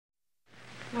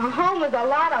A home is a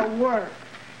lot of work.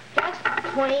 Just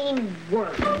plain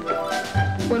work.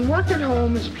 When work at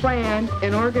home is planned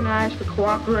and organized for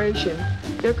cooperation,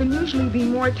 there can usually be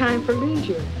more time for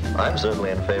leisure. I'm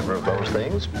certainly in favor of those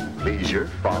things. Leisure,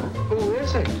 fun. Who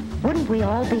isn't? Wouldn't we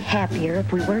all be happier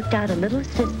if we worked out a little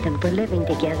system for living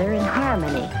together in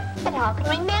harmony? But how can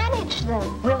we manage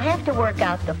them? We'll have to work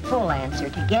out the full answer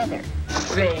together.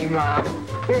 Say, Mom,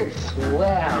 you're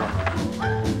swell.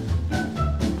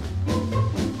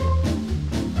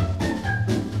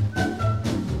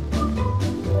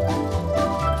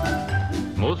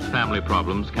 Most family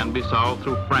problems can be solved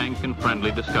through frank and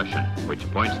friendly discussion, which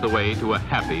points the way to a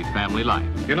happy family life.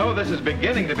 You know, this is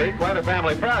beginning to be quite a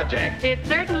family project. It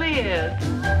certainly is.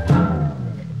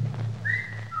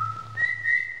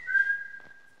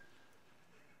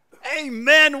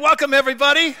 Amen. Welcome,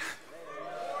 everybody.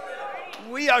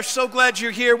 We are so glad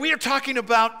you're here. We are talking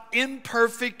about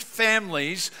imperfect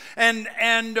families, and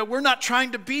we're not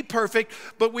trying to be perfect,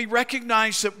 but we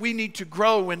recognize that we need to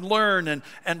grow and learn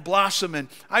and blossom. And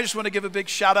I just want to give a big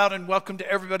shout out and welcome to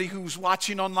everybody who's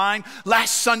watching online.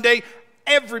 Last Sunday,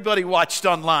 everybody watched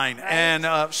online,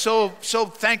 and so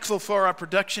thankful for our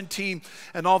production team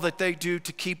and all that they do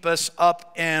to keep us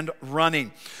up and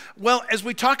running. Well, as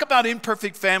we talk about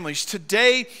imperfect families,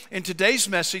 today, in today's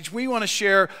message, we want to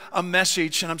share a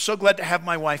message, and I'm so glad to have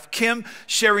my wife, Kim,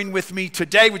 sharing with me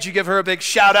today. Would you give her a big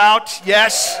shout out?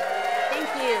 Yes? Thank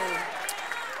you.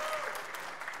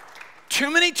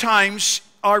 Too many times,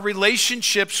 our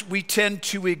relationships, we tend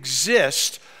to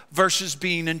exist versus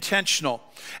being intentional.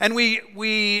 And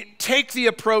we take the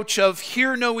approach of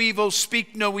hear no evil,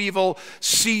 speak no evil,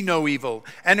 see no evil.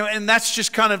 And that's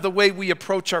just kind of the way we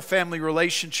approach our family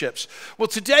relationships. Well,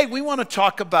 today we want to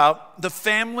talk about the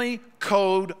family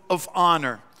code of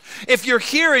honor. If you're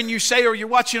here and you say, or you're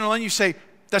watching online, you say,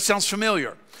 that sounds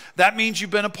familiar. That means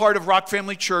you've been a part of Rock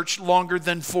Family Church longer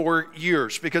than 4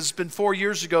 years, because it's been 4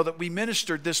 years ago that we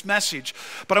ministered this message.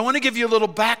 But I want to give you a little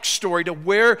backstory to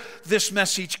where this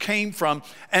message came from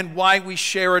and why we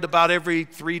share it about every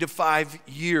 3 to 5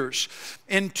 years.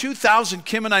 In 2000,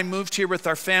 Kim and I moved here with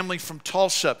our family from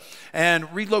Tulsa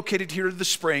and relocated here to the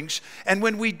Springs. And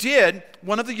when we did,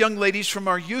 one of the young ladies from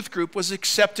our youth group was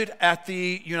accepted at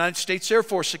the United States Air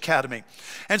Force Academy.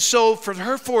 And so for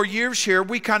her 4 years here,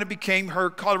 we kind of became her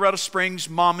Colorado Springs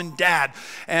mom and dad.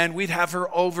 And we'd have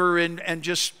her over and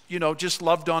just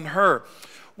loved on her.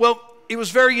 Well, it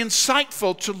was very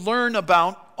insightful to learn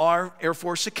about our Air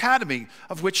Force Academy,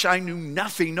 of which I knew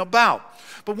nothing about.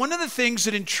 But one of the things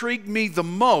that intrigued me the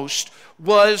most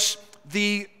was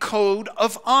the code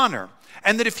of honor.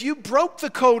 And that if you broke the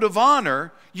code of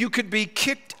honor, you could be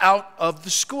kicked out of the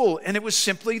school. And it was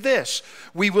simply this: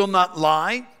 we will not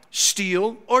lie,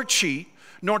 steal, or cheat,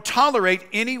 nor tolerate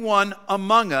anyone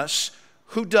among us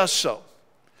who does so.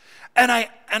 And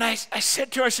I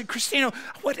said to her, I said, Christina,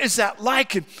 what is that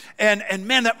like? And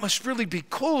man, that must really be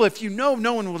cool if you know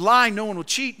no one will lie, no one will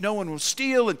cheat, no one will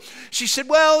steal. And she said,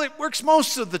 well, it works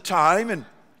most of the time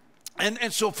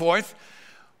and so forth.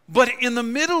 But in the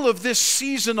middle of this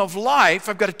season of life,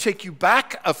 I've got to take you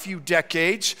back a few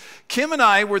decades. Kim and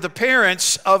I were the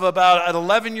parents of about an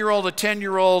 11-year-old, a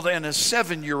 10-year-old, and a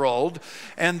 7-year-old.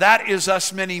 And that is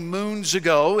us many moons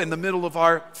ago in the middle of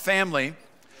our family.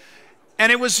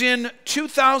 And it was in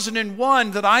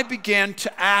 2001 that I began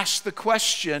to ask the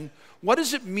question, what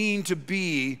does it mean to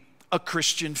be a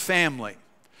Christian family?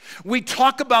 We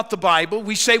talk about the Bible.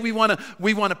 We say we want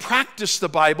to practice the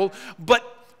Bible.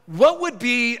 But what would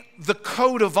be the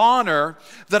code of honor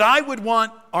that I would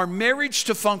want our marriage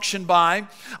to function by?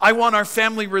 I want our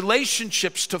family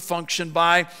relationships to function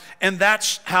by. And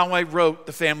that's how I wrote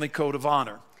the Family Code of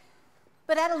Honor.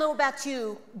 But I don't know about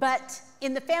you, but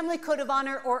in the Family Code of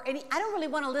Honor I don't really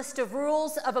want a list of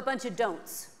rules of a bunch of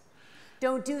don'ts.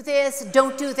 Don't do this,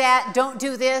 don't do that, don't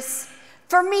do this.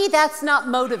 For me, that's not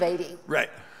motivating. Right.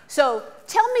 So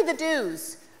tell me the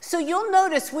do's. So you'll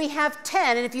notice we have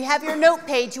 10, and if you have your note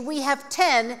page, we have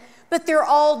 10, but they're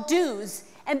all do's.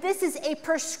 And this is a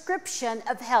prescription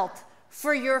of health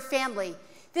for your family.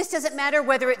 This doesn't matter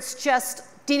whether it's just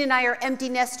Dean and I are empty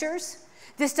nesters.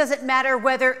 This doesn't matter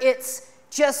whether it's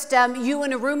just you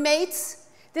and a roommates.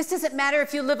 This doesn't matter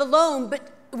if you live alone,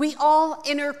 but we all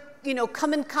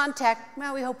come in contact,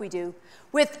 well, we hope we do,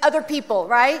 with other people,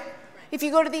 right? If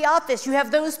you go to the office, you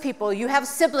have those people, you have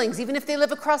siblings, even if they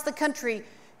live across the country.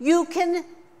 You can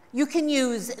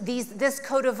use this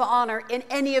code of honor in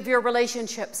any of your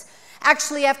relationships.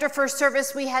 Actually, after first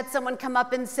service, we had someone come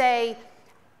up and say,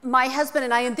 my husband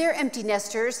and I, and they're empty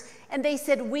nesters, and they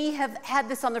said, we have had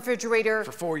this on the refrigerator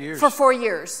for 4 years. For 4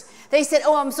 years. They said,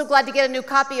 oh, I'm so glad to get a new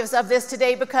copy of this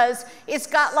today because it's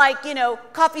got like, you know,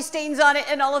 coffee stains on it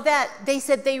and all of that. They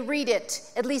said they read it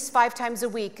at least 5 times a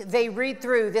week. They read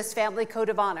through this family code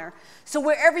of honor. So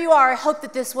wherever you are, I hope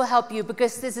that this will help you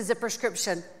because this is a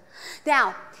prescription.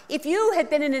 Now, if you had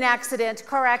been in an accident,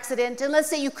 car accident, and let's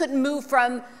say you couldn't move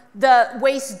from the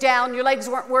waist down, your legs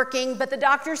weren't working, but the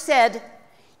doctor said,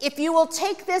 if you will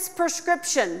take this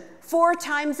prescription 4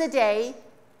 times a day,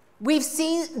 we've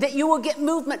seen that you will get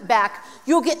movement back.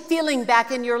 You'll get feeling back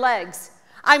in your legs.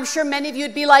 I'm sure many of you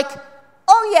would be like,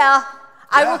 oh yeah,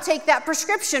 I will take that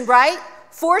prescription, right?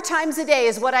 4 times a day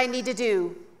is what I need to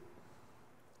do.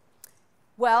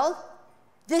 Well,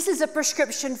 this is a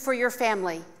prescription for your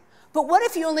family. But what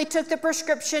if you only took the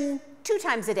prescription 2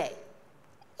 times a day?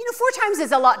 You know, 4 times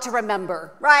is a lot to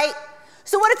remember, right?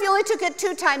 So what if you only took it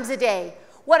 2 times a day?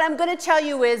 What I'm going to tell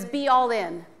you is be all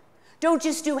in. Don't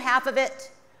just do half of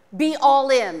it. Be all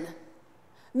in.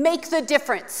 Make the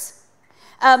difference.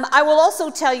 I will also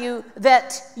tell you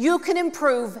that you can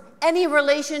improve any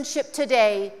relationship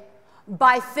today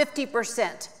by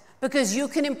 50% because you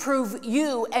can improve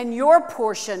you and your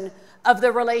portion of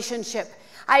the relationship.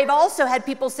 I've also had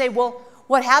people say, well,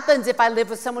 what happens if I live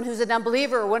with someone who's an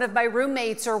unbeliever or one of my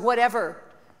roommates or whatever?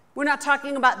 We're not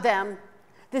talking about them.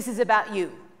 This is about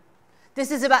you. This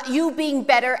is about you being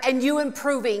better and you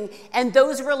improving, and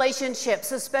those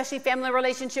relationships, especially family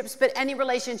relationships, but any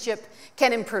relationship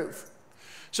can improve.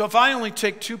 So if I only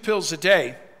take 2 pills a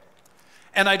day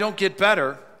and I don't get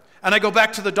better, and I go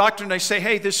back to the doctor and I say,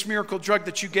 hey, this miracle drug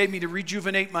that you gave me to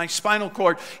rejuvenate my spinal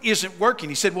cord isn't working.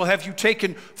 He said, well, have you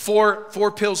taken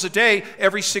four pills a day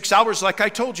every 6 hours like I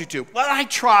told you to? Well, I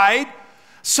tried.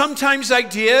 Sometimes I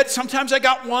did. Sometimes I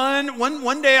got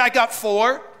one day I got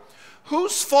 4.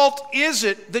 Whose fault is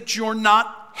it that you're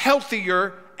not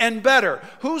healthier and better?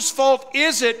 Whose fault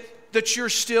is it that you're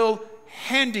still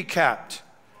handicapped?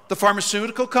 The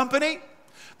pharmaceutical company?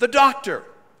 The doctor?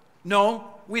 No,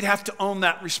 we'd have to own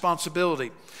that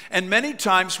responsibility. And many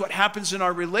times what happens in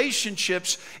our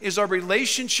relationships is our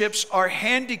relationships are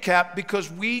handicapped because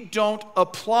we don't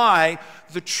apply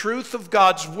the truth of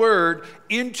God's word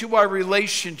into our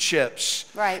relationships.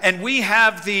 Right. And we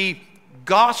have the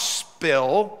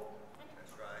gospel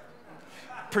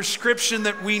prescription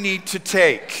that we need to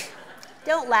take.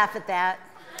 Don't laugh at that.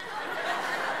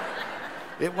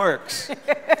 It works.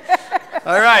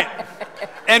 All right.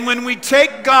 And when we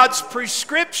take God's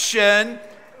prescription,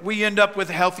 we end up with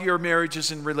healthier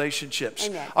marriages and relationships.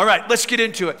 Amen. All right, let's get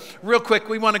into it. Real quick,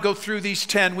 we want to go through these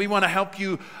 10. We want to help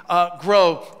you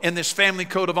grow in this family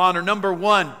code of honor. Number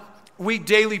 1, we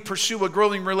daily pursue a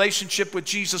growing relationship with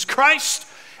Jesus Christ,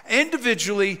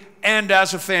 individually and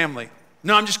as a family.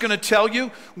 Now, I'm just going to tell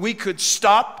you, we could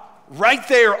stop right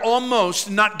there almost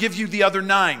and not give you the other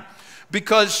 9.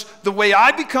 Because the way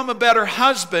I become a better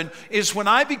husband is when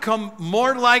I become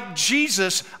more like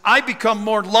Jesus, I become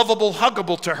more lovable,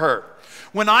 huggable to her.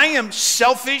 When I am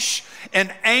selfish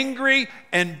and angry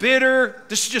and bitter,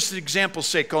 this is just an example's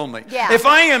sake only. Yeah. If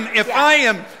I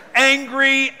am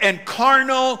angry and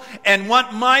carnal and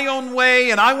want my own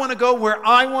way and I want to go where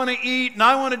I want to eat and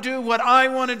I want to do what I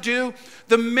want to do,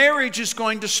 the marriage is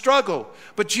going to struggle.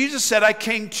 But Jesus said, I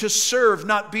came to serve,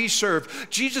 not be served.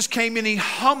 Jesus came and he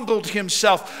humbled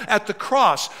himself at the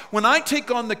cross. When I take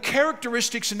on the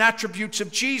characteristics and attributes of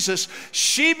Jesus,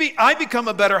 I become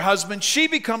a better husband, she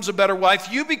becomes a better wife,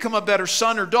 you become a better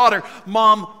son or daughter,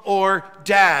 mom or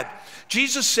dad.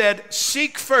 Jesus said,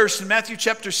 seek first, in Matthew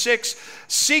chapter 6,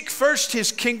 seek first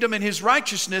his kingdom and his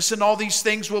righteousness, and all these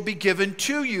things will be given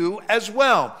to you as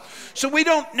well. So we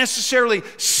don't necessarily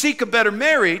seek a better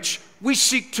marriage, we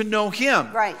seek to know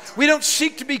him. Right. We don't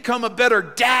seek to become a better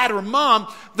dad or mom.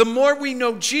 The more we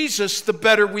know Jesus, the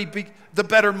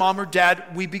better mom or dad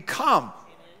we become.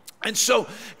 And so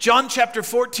John chapter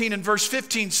 14 and verse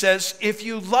 15 says, if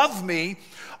you love me,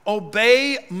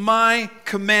 obey my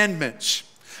commandments.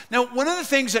 Now, one of the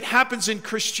things that happens in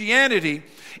Christianity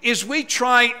is we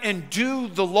try and do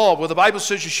the law. Well, the Bible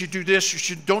says you should do this, you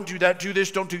should don't do that, do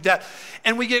this, don't do that.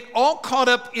 And we get all caught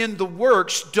up in the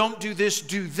works, don't do this,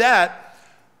 do that,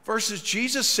 versus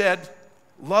Jesus said,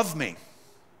 love me.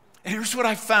 And here's what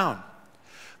I found.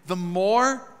 The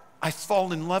more I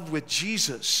fall in love with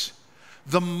Jesus,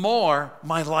 the more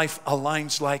my life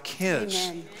aligns like his.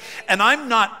 Amen. And I'm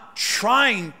not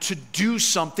trying to do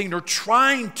something or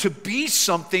trying to be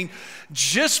something.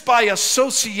 Just by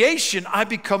association, I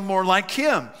become more like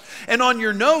him. And on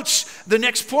your notes, the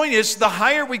next point is the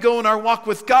higher we go in our walk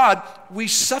with God, we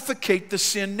suffocate the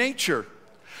sin nature.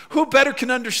 Who better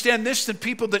can understand this than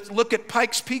people that look at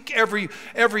Pikes Peak every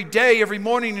day, every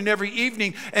morning and every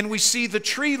evening, and we see the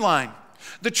tree line.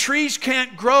 The trees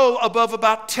can't grow above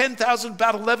about 10,000,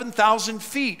 about 11,000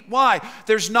 feet. Why?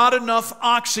 There's not enough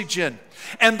oxygen.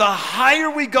 And the higher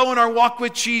we go in our walk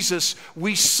with Jesus,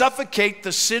 we suffocate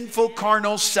the sinful,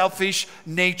 carnal, selfish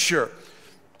nature.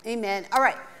 Amen. All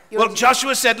right. Well,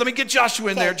 Joshua said, let me get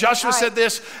Joshua in there. Joshua said right.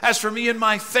 this, as for me and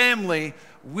my family,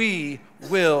 we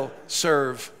will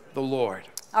serve the Lord.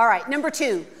 All right. Number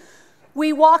 2,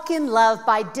 we walk in love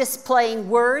by displaying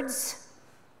words,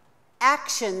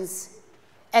 actions,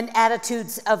 and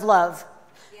attitudes of love.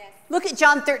 Yes. Look at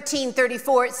John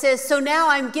 13:34. It says, so now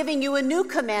I'm giving you a new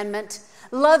commandment.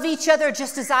 Love each other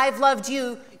just as I've loved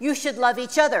you. You should love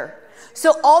each other.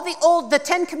 So all the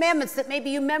 10 commandments that maybe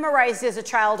you memorized as a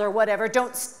child or whatever,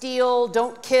 don't steal,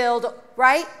 don't kill,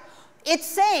 right? It's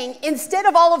saying instead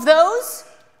of all of those,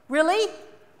 really,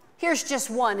 here's just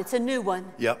one. It's a new one.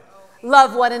 Yep.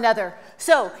 Love one another.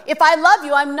 So if I love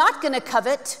you, I'm not going to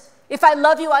covet. If I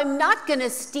love you, I'm not going to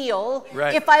steal.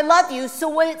 Right. If I love you, so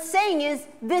what it's saying is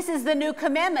this is the new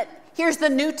commandment. Here's the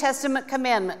New Testament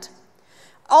commandment.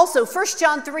 Also, 1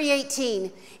 John 3:18,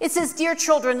 it says, dear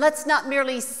children, let's not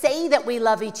merely say that we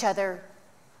love each other.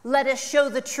 Let us show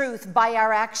the truth by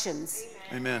our actions.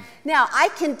 Amen. Now, I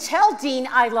can tell Dean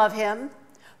I love him,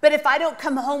 but if I don't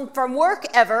come home from work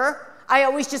ever, I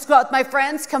always just go out with my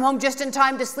friends, come home just in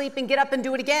time to sleep and get up and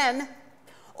do it again.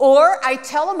 Or I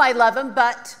tell him I love him,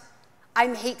 but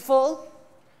I'm hateful,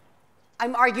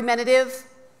 I'm argumentative.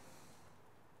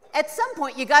 At some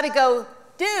point, you got to go,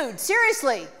 dude,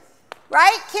 seriously.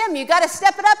 Right? Kim, you got to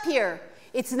step it up here.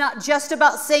 It's not just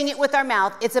about saying it with our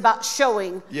mouth. It's about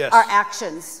showing our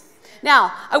actions.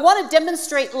 Now, I want to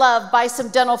demonstrate love by some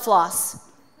dental floss.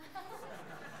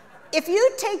 If you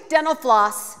take dental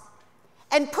floss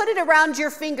and put it around your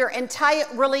finger and tie it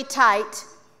really tight,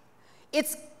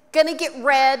 it's going to get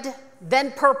red,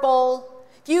 then purple.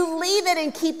 If you leave it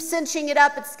and keep cinching it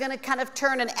up, it's going to kind of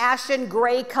turn an ashen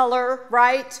gray color,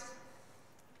 right?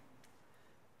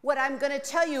 What I'm going to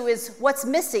tell you is what's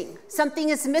missing. Something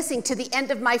is missing to the end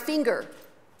of my finger.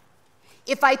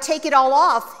 If I take it all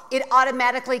off, it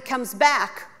automatically comes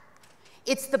back.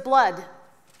 It's the blood.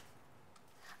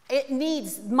 It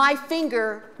needs my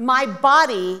finger, my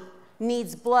body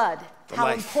needs blood. How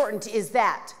important is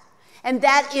that? And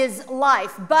that is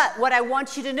life. But what I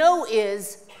want you to know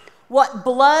is what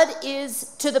blood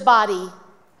is to the body,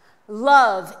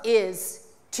 love is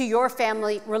to your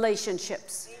family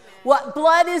relationships. What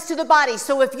blood is to the body.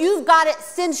 So if you've got it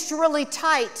cinched really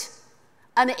tight,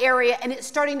 an area, and it's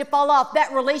starting to fall off,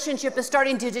 that relationship is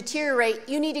starting to deteriorate,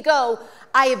 you need to go,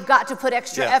 I have got to put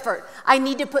extra effort. I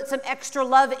need to put some extra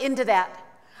love into that.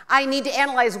 I need to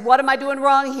analyze, what am I doing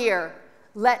wrong here?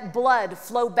 Let blood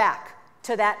flow back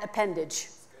to that appendage.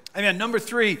 Amen. Number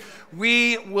 3,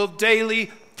 we will daily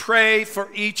pray for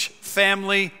each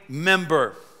family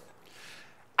member.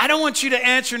 I don't want you to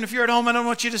answer, and if you're at home, I don't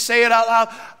want you to say it out loud.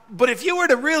 But if you were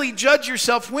to really judge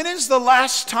yourself, when is the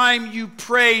last time you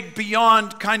prayed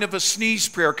beyond kind of a sneeze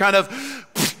prayer? Kind of,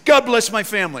 God bless my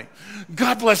family.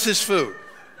 God bless this food.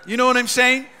 You know what I'm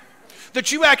saying?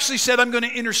 That you actually said, I'm going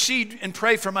to intercede and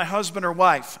pray for my husband or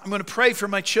wife. I'm going to pray for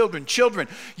my children. Children,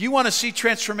 you want to see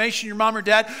transformation in your mom or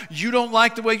dad? You don't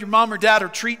like the way your mom or dad are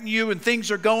treating you and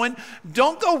things are going?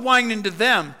 Don't go whining to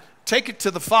them. Take it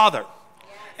to the Father.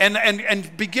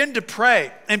 And begin to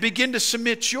pray and begin to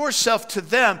submit yourself to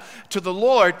them, to the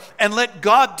Lord, and let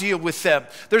God deal with them.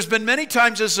 There's been many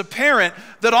times as a parent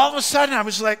that all of a sudden I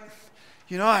was like,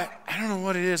 you know, I don't know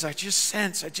what it is. I just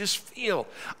sense, I just feel.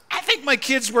 I think my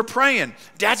kids were praying.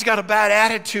 Dad's got a bad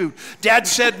attitude. Dad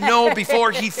said no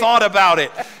before he thought about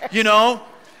it, you know.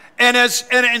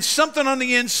 And something on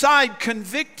the inside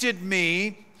convicted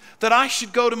me that I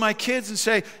should go to my kids and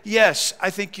say, yes, I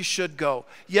think you should go.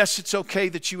 Yes, it's okay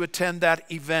that you attend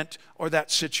that event or that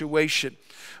situation.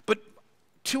 But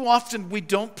too often we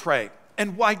don't pray.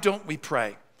 And why don't we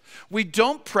pray? We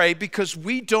don't pray because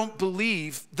we don't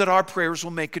believe that our prayers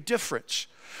will make a difference.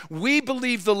 We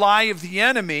believe the lie of the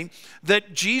enemy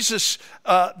that Jesus,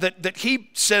 that he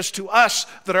says to us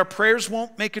that our prayers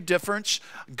won't make a difference.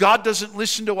 God doesn't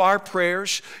listen to our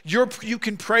prayers. You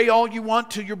can pray all you want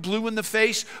till you're blue in the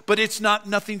face, but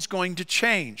nothing's going to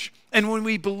change. And when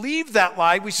we believe that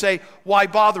lie, we say, why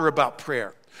bother about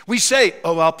prayer? We say,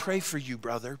 oh, I'll pray for you,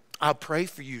 brother. I'll pray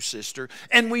for you, sister.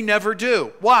 And we never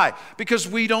do. Why? Because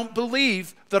we don't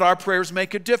believe that our prayers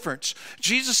make a difference.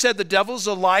 Jesus said the devil's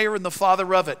a liar and the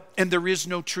father of it, and there is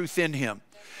no truth in him.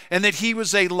 And that he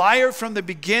was a liar from the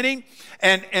beginning,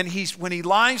 and when he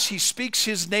lies, he speaks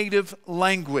his native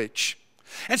language.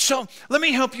 And so let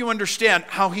me help you understand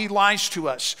how he lies to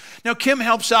us. Now, Kim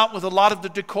helps out with a lot of the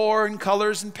decor and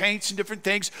colors and paints and different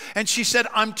things. And she said,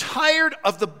 I'm tired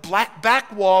of the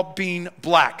back wall being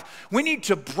black. We need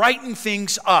to brighten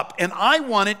things up. And I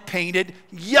want it painted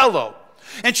yellow.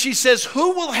 And she says,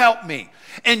 who will help me?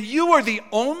 And you are the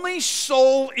only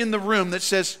soul in the room that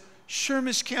says, sure,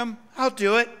 Miss Kim, I'll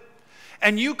do it.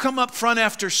 And you come up front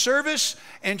after service,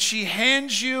 and she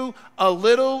hands you a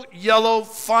little yellow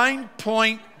fine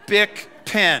point Bic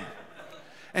pen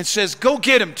and says, go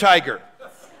get him, Tiger.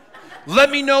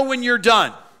 Let me know when you're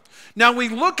done. Now we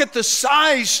look at the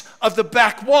size of the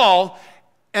back wall,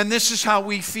 and this is how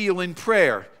we feel in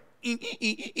prayer.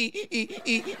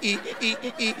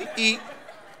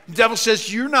 The devil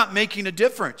says, you're not making a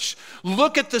difference.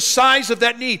 Look at the size of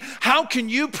that need. How can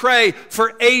you pray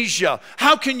for Asia?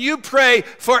 How can you pray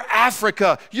for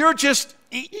Africa? You're just...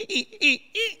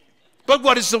 But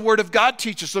what does the Word of God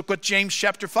teach us? Look what James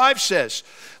chapter 5 says.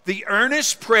 The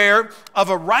earnest prayer of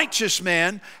a righteous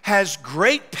man has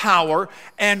great power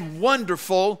and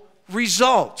wonderful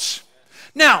results.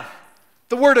 Now,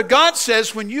 the Word of God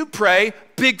says when you pray,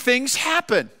 big things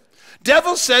happen.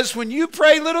 Devil says when you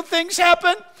pray, little things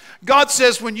happen. God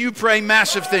says when you pray,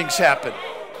 massive things happen.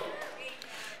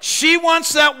 She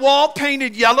wants that wall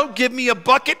painted yellow. Give me a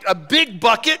bucket, a big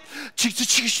bucket.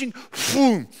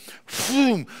 Boom,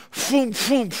 boom, boom,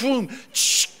 boom, boom.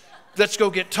 Let's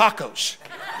go get tacos.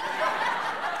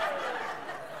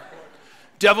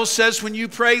 Devil says when you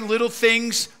pray, little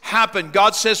things happen.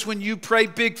 God says when you pray,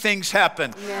 big things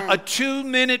happen. Amen. A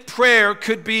 2-minute prayer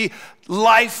could be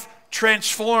life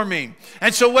transforming.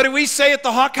 And so what do we say at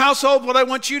the Hawk household? What I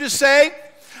want you to say?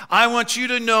 I want you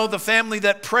to know the family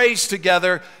that prays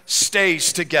together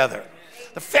stays together.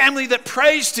 The family that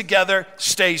prays together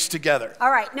stays together.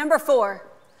 All right, number 4.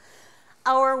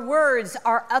 Our words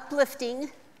are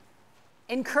uplifting,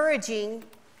 encouraging.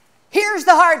 Here's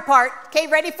the hard part. Okay,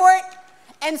 ready for it?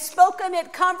 And spoken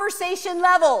at conversation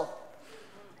level.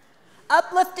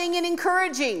 Uplifting and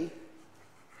encouraging.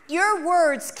 Your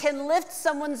words can lift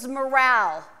someone's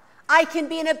morale. I can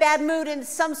be in a bad mood and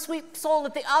some sweet soul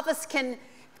at the office can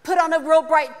put on a real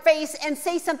bright face and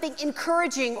say something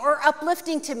encouraging or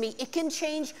uplifting to me. It can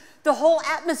change the whole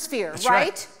atmosphere,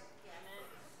 right?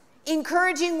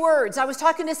 Encouraging words. I was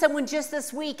talking to someone just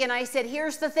this week and I said,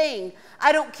 here's the thing.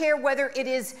 I don't care whether it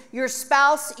is your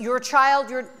spouse, your child,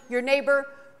 your neighbor.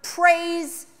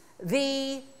 Praise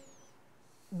the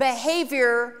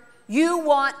behavior you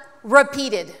want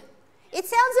repeated. It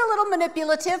sounds a little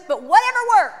manipulative, but whatever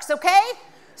works, okay?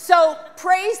 So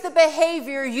praise the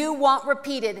behavior you want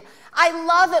repeated. I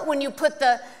love it when you put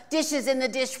the dishes in the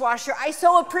dishwasher. I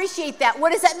so appreciate that.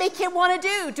 What does that make him want to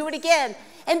do? Do it again.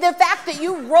 And the fact that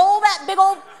you roll that big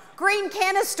old green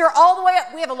canister all the way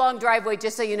up. We have a long driveway,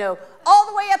 just so you know. All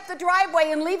the way up the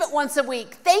driveway and leave it once a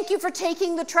week. Thank you for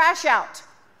taking the trash out.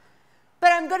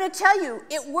 But I'm going to tell you,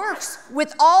 it works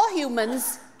with all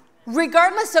humans,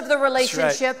 regardless of the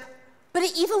relationship. Right. But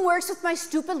it even works with my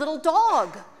stupid little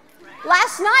dog.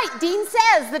 Last night, Dean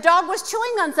says the dog was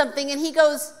chewing on something, and he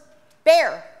goes,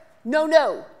 bear, no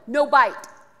bite.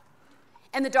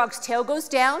 And the dog's tail goes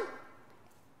down,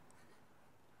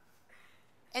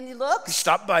 and he looks. He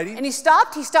stopped biting. And he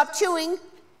stopped chewing,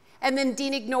 and then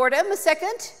Dean ignored him a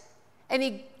second, and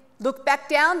he looked back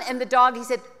down, and the dog, he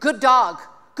said, good dog,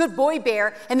 good boy,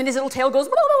 bear, and then his little tail goes,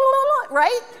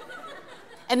 right?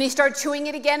 And he started chewing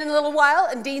it again in a little while,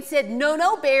 and Dean said,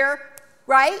 no, bear,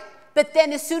 right? But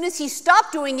then as soon as he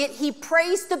stopped doing it, he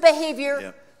praised the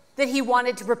behavior that he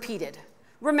wanted to repeat it.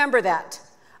 Remember that.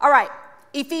 All right,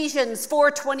 Ephesians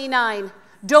 4:29.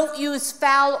 Don't use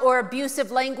foul or abusive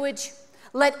language.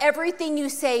 Let everything you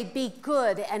say be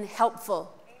good and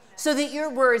helpful, so that your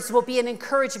words will be an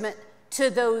encouragement to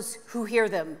those who hear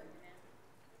them.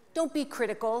 Don't be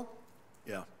critical.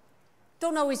 Yeah.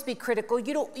 Don't always be critical.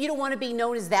 You don't want to be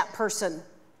known as that person.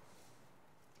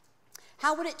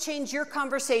 How would it change your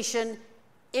conversation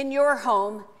in your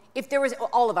home if there was,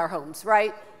 all of our homes,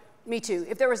 right? Me too.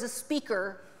 If there was a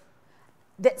speaker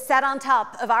that sat on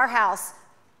top of our house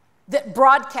that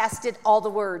broadcasted all the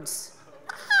words.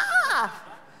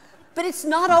 But it's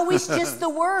not always just the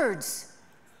words.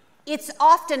 It's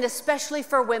often, especially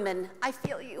for women, I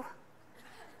feel you.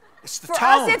 It's the tone. For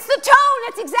us, it's the tone.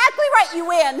 That's exactly right. You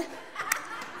win.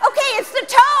 Okay, it's the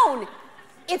tone.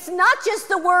 It's not just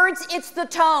the words, it's the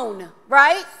tone,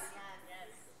 right?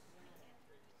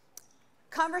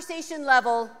 Conversation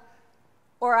level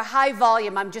or a high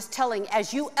volume, I'm just telling,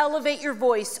 as you elevate your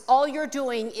voice, all you're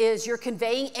doing is you're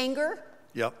conveying anger.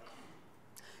 Yep.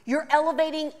 You're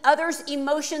elevating others'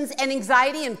 emotions and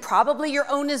anxiety, and probably your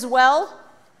own as well.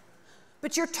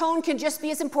 But your tone can just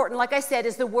be as important, like I said,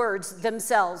 as the words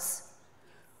themselves.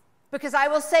 Because I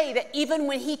will say that even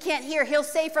when he can't hear, he'll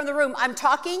say from the room, I'm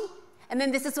talking, and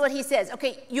then this is what he says.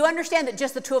 Okay, you understand that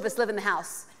just the two of us live in the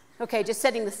house. Okay, just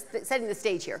setting the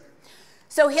stage here.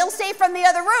 So he'll say from the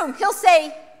other room, he'll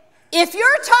say, if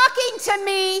you're talking to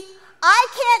me, I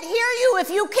can't hear you if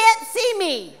you can't see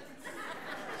me.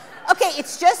 Okay,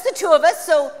 it's just the two of us,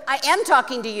 so I am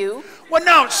talking to you. Well,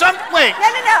 no, wait.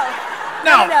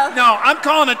 No, I'm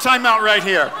calling a timeout right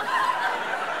here.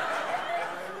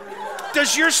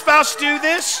 Does your spouse do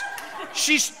this?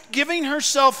 She's giving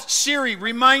herself Siri,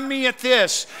 remind me at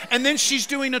this, and then she's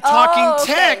doing a talking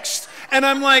text, and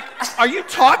I'm like, are you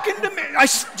talking to me?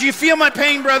 Do you feel my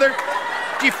pain, brother?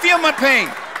 Do you feel my pain?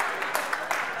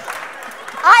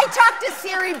 I talk to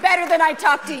Siri better than I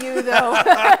talk to you, though.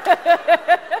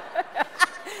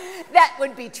 That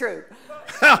would be true.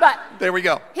 But there we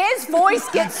go. His voice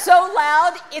gets so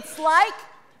loud, it's like,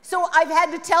 so I've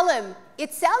had to tell him,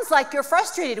 it sounds like you're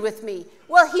frustrated with me.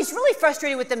 Well, he's really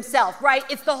frustrated with himself, right?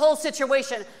 It's the whole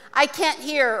situation. I can't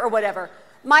hear or whatever.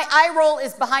 My eye roll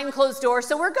is behind closed doors,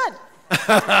 so we're good.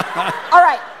 All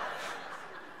right.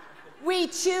 We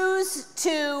choose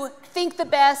to think the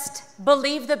best,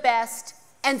 believe the best,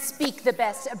 and speak the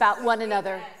best about one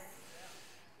another.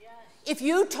 If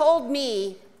you told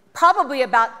me probably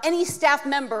about any staff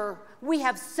member, we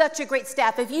have such a great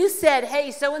staff. If you said,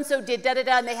 hey, so-and-so did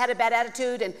da-da-da, and they had a bad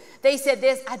attitude, and they said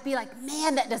this, I'd be like,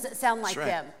 man, that doesn't sound like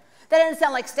them. That doesn't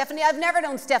sound like Stephanie. I've never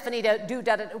known Stephanie to do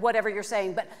da-da-da, whatever you're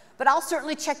saying, but I'll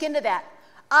certainly check into that.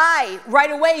 I,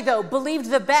 right away, though, believed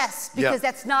the best because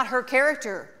that's not her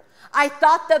character. I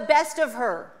thought the best of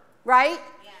her, right?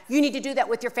 Yes. You need to do that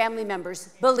with your family members.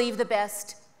 Believe the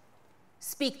best.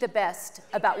 Speak the best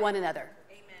about one another.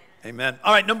 Amen.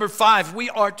 All right, number 5,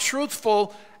 we are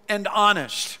truthful and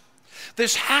honest.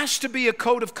 This has to be a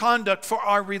code of conduct for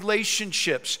our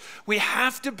relationships. We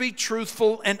have to be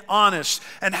truthful and honest.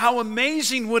 And how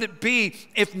amazing would it be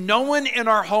if no one in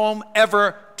our home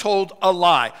ever told a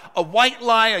lie? A white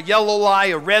lie, a yellow lie,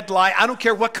 a red lie. I don't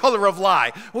care what color of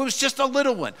lie. Well, it was just a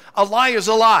little one. A lie is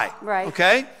a lie. Right.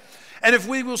 Okay? And if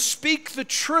we will speak the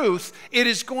truth, it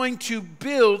is going to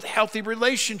build healthy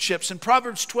relationships. In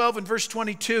Proverbs 12 and verse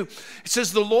 22, it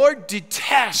says, the Lord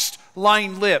detests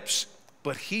lying lips,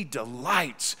 but he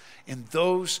delights in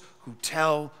those who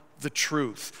tell the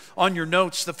truth. On your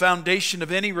notes, the foundation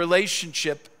of any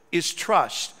relationship is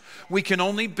trust. We can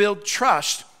only build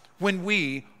trust when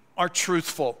we are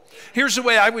truthful. Here's the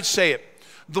way I would say it.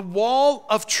 The wall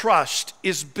of trust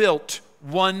is built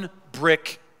one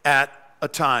brick at a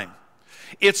time.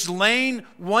 It's laying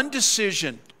one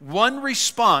decision, one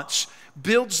response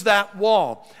builds that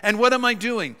wall. And what am I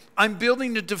doing? I'm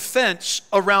building a defense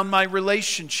around my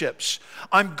relationships.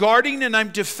 I'm guarding and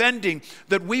I'm defending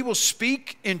that we will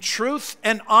speak in truth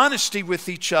and honesty with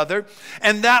each other.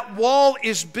 And that wall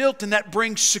is built and that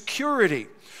brings security.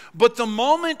 But the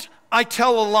moment I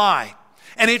tell a lie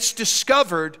and it's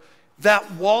discovered,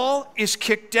 that wall is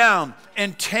kicked down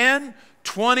and 10,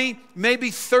 20,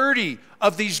 maybe 30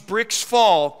 of these bricks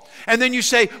fall. And then you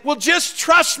say, well, just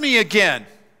trust me again.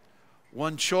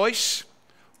 One choice,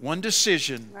 one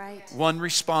decision, one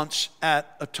response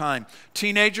at a time.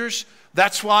 Teenagers,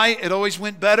 that's why it always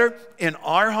went better in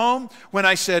our home when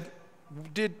I said,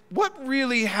 what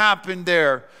really happened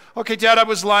there? Okay, Dad, I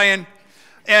was lying.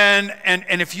 And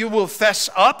if you will fess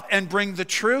up and bring the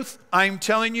truth, I'm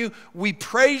telling you, we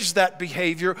praise that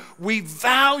behavior. We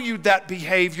value that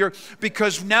behavior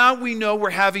because now we know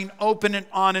we're having open and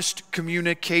honest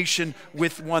communication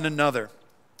with one another.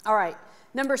 All right.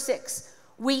 Number 6,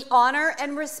 we honor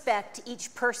and respect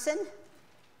each person,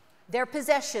 their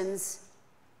possessions,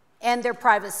 and their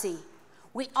privacy.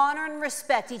 We honor and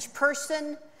respect each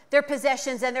person, their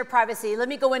possessions, and their privacy. Let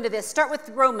me go into this. Start with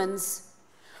Romans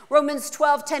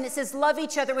 12:10, it says, love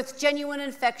each other with genuine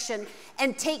affection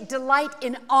and take delight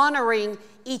in honoring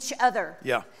each other.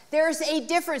 Yeah. There's a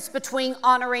difference between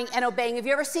honoring and obeying. Have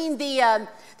you ever seen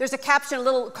there's a caption, a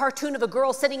little cartoon of a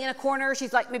girl sitting in a corner.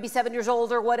 She's like maybe 7 years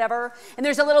old or whatever. And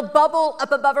there's a little bubble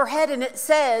up above her head and it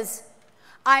says,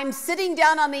 I'm sitting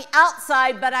down on the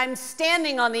outside, but I'm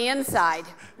standing on the inside,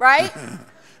 right?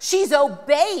 She's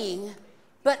obeying,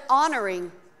 but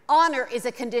honoring. Honor is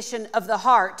a condition of the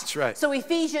heart. That's right. So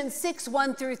Ephesians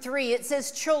 6:1-3, it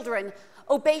says, children,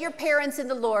 obey your parents in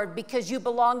the Lord because you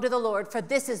belong to the Lord, for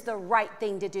this is the right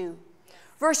thing to do.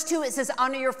 Verse 2, it says,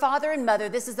 honor your father and mother.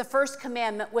 This is the first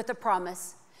commandment with a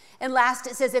promise. And last,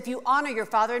 it says, if you honor your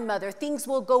father and mother, things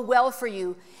will go well for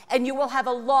you, and you will have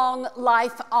a long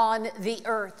life on the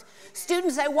earth.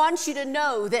 Students, I want you to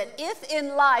know that if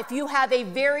in life you have a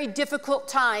very difficult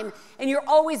time and you're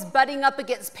always butting up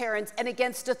against parents and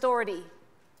against authority,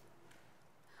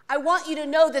 I want you to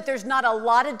know that there's not a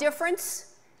lot of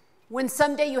difference when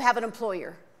someday you have an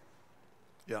employer.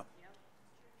 Yeah.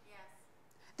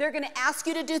 They're going to ask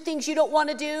you to do things you don't want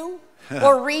to do,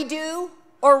 or redo,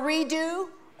 or redo,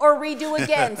 or redo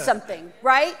again something,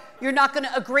 right? You're not going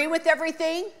to agree with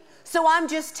everything. So I'm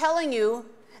just telling you,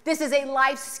 this is a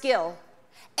life skill.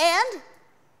 And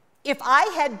if I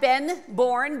had been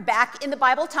born back in the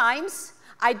Bible times,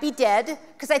 I'd be dead,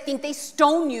 because I think they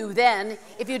stone you then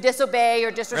if you disobey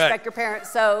or disrespect your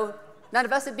parents. So none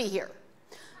of us would be here.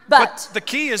 But the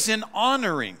key is in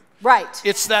honoring. Right.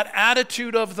 It's that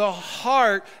attitude of the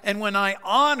heart, and when I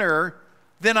honor,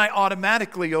 then I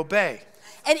automatically obey.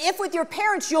 And if with your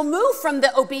parents you'll move from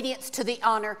the obedience to the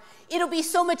honor, it'll be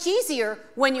so much easier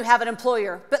when you have an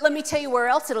employer. But let me tell you where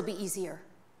else it'll be easier.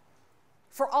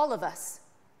 For all of us,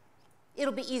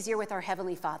 it'll be easier with our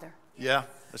Heavenly Father. Yeah,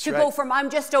 that's to right. go from I'm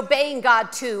just obeying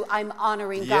God to I'm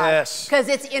honoring God. Yes. Because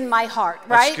it's in my heart,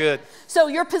 right? That's good. So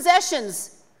your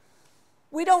possessions,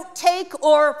 we don't take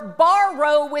or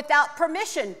borrow without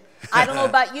permission. I don't know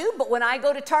about you, but when I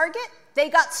go to Target, they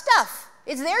got stuff.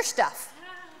 It's their stuff.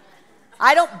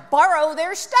 I don't borrow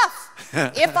their stuff.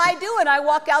 If I do and I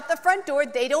walk out the front door,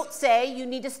 they don't say you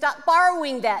need to stop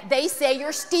borrowing that. They say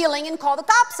you're stealing and call the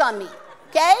cops on me,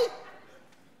 okay?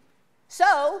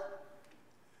 So,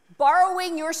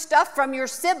 borrowing your stuff from your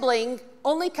sibling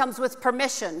only comes with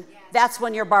permission. That's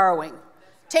when you're borrowing.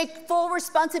 Take full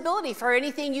responsibility for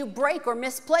anything you break or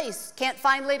misplace, can't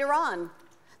find later on.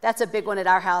 That's a big one at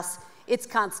our house. It's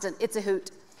constant. It's a hoot.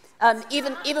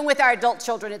 Even with our adult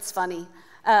children, it's funny.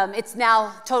 It's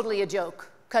now totally a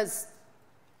joke, because,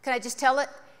 can I just tell it?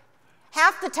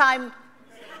 Half the time,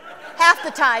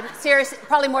 seriously,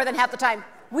 probably more than half the time,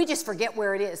 we just forget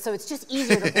where it is, so it's just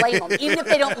easier to blame them, even if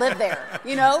they don't live there,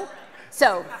 you know?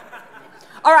 So,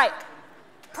 all right,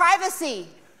 privacy.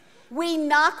 We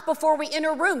knock before we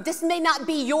enter a room. This may not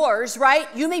be yours, right?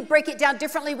 You may break it down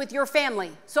differently with your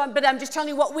family, but I'm just telling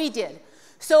you what we did.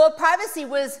 So a privacy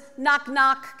was knock,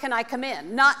 knock, can I come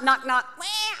in? Not knock, knock,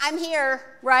 I'm here,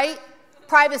 right?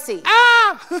 Privacy.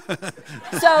 Ah!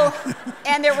 So,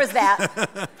 and there was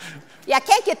that. Yeah,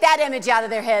 can't get that image out of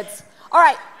their heads. All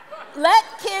right, let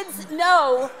kids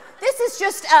know this is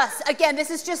just us. Again, this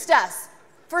is just us.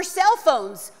 For cell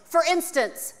phones, for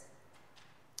instance,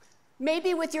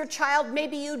 maybe with your child,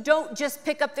 maybe you don't just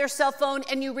pick up their cell phone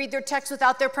and you read their text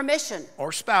without their permission.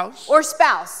 Or spouse. Or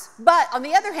spouse. But on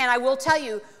the other hand, I will tell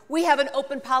you, we have an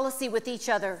open policy with each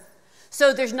other.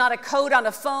 So there's not a code on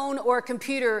a phone or a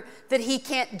computer that he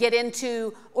can't get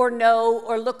into or know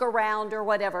or look around or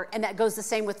whatever. And that goes the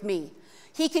same with me.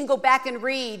 He can go back and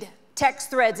read text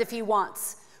threads if he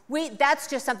wants. That's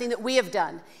just something that we have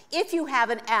done. If you have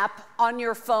an app on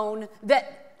your phone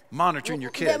that monitoring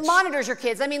your kids. That monitors your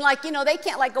kids. I mean, like, you know, they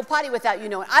can't like go potty without you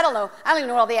knowing. I don't know. I don't even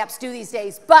know what all the apps do these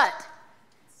days. But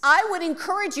I would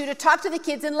encourage you to talk to the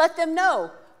kids and let them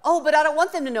know. Oh, but I don't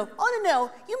want them to know. Oh,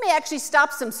 no. You may actually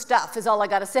stop some stuff is all I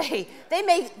got to say. They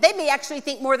may actually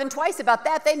think more than twice about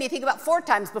that. They may think about 4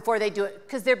 times before they do it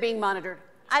because they're being monitored.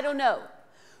 I don't know.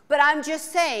 But I'm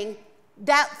just saying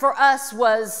that for us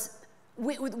was,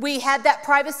 we had that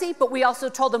privacy, but we also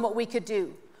told them what we could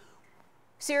do.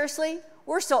 Seriously?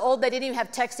 We're so old they didn't even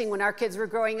have texting when our kids were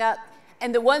growing up.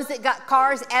 And the ones that got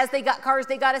cars, as they got cars,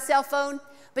 they got a cell phone.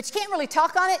 But you can't really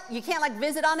talk on it. You can't like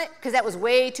visit on it because that was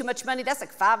way too much money. That's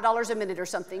like $5 a minute or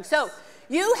something. So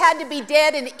you had to be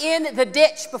dead and in the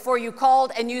ditch before you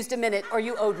called and used a minute, or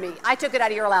you owed me. I took it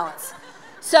out of your allowance.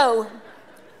 So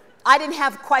I didn't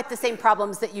have quite the same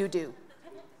problems that you do.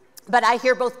 But I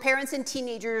hear both parents and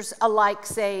teenagers alike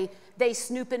say, they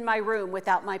snoop in my room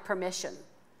without my permission.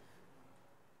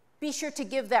 Be sure to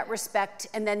give that respect,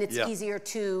 and then it's easier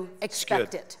to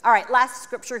expect it. All right, last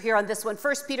scripture here on this one.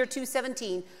 1 Peter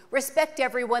 2:17. Respect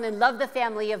everyone and love the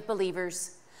family of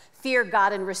believers. Fear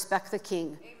God and respect the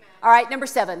king. Amen. All right, number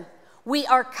 7. We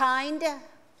are kind,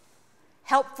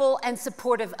 helpful, and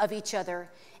supportive of each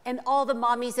other. And all the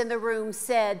mommies in the room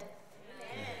said,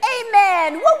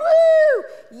 Amen. Woo-woo!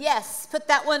 Yes, put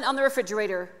that one on the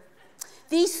refrigerator.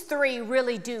 These 3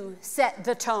 really do set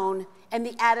the tone and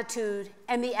the attitude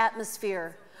and the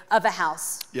atmosphere of a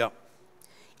house. Yeah.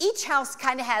 Each house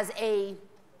kind of has a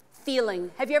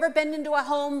feeling. Have you ever been into a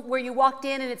home where you walked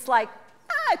in and it's like,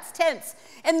 it's tense,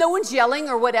 and no one's yelling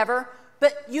or whatever,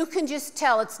 but you can just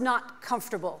tell it's not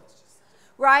comfortable,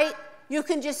 right? You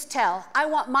can just tell, I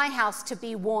want my house to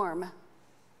be warm.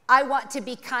 I want to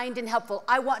be kind and helpful.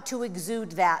 I want to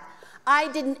exude that. I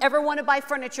didn't ever want to buy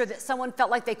furniture that someone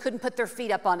felt like they couldn't put their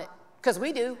feet up on it, because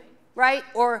we do, right?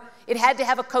 Or it had to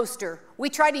have a coaster. We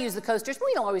try to use the coasters, but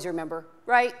we don't always remember,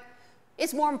 right?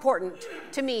 It's more important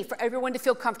to me for everyone to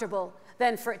feel comfortable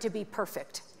than for it to be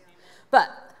perfect. But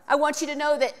I want you to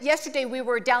know that yesterday we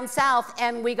were down south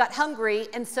and we got hungry,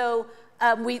 and so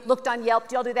we looked on Yelp.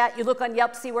 Do y'all do that? You look on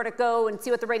Yelp, see where to go and see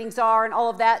what the ratings are and all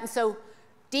of that. And so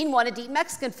Dean wanted to eat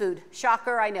Mexican food.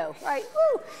 Shocker, I know, right?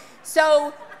 Woo.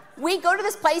 So we go to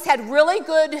this place, had really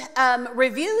good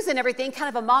reviews and everything,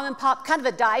 kind of a mom and pop, kind of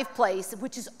a dive place,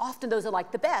 which is often those are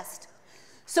like the best.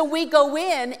 So we go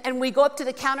in and we go up to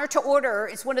the counter to order.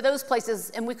 It's one of those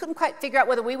places, and we couldn't quite figure out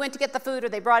whether we went to get the food or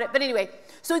they brought it. But anyway,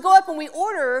 so we go up and we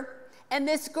order, and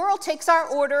this girl takes our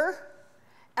order.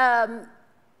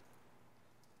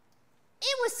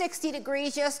 It was 60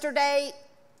 degrees yesterday,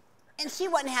 and she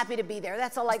wasn't happy to be there.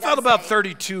 That's all I got to say. It felt about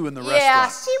 32 in the restaurant. Yeah,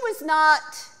 she was not.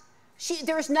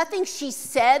 There was nothing she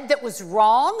said that was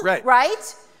wrong,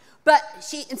 right? But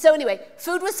and so anyway,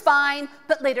 food was fine,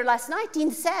 but later last night,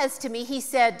 Dean says to me, he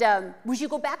said, would you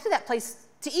go back to that place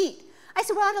to eat? I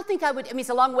said, well, I don't think I would. I mean, it's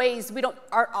a long ways. We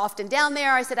aren't often down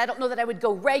there. I said, I don't know that I would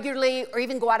go regularly or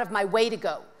even go out of my way to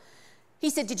go. He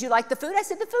said, did you like the food? I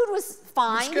said, the food was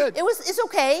fine. It was good. It's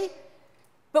okay.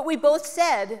 But we both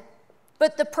said,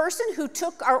 but the person who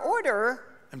took our order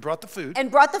and brought the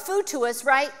food to us,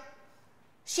 right?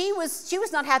 She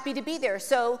was not happy to be there.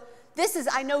 So this is,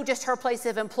 I know, just her place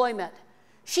of employment.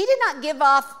 She did not give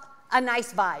off a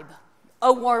nice vibe,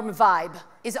 a warm vibe,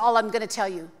 is all I'm going to tell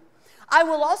you. I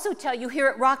will also tell you here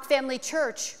at Rock Family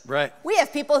Church, we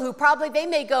have people who they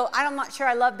may go, I'm not sure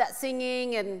I love that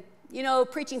singing, and,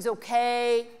 preaching's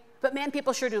okay, but man,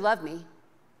 people sure do love me.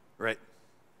 Right.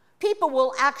 People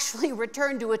will actually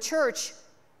return to a church.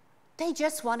 They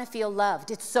just want to feel loved.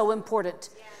 It's so important.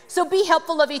 So be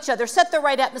helpful of each other. Set the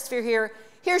right atmosphere here.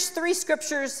 Here's 3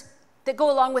 scriptures that go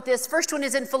along with this. First one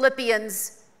is in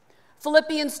Philippians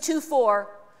 2:4.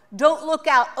 Don't look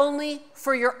out only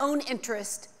for your own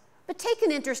interest, but take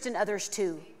an interest in others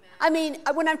too. I mean,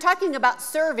 when I'm talking about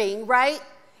serving, right,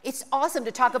 it's awesome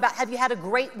to talk about, have you had a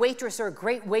great waitress or a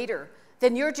great waiter?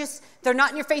 Then they're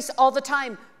not in your face all the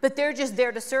time, but they're just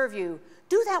there to serve you.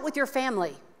 Do that with your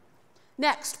family.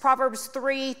 Next, Proverbs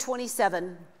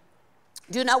 3:27.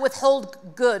 Do not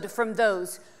withhold good from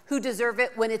those who deserve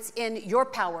it when it's in your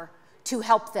power to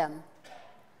help them.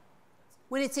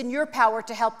 When it's in your power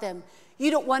to help them. You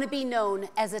don't want to be known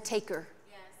as a taker.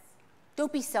 Yes.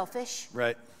 Don't be selfish.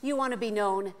 Right. You want to be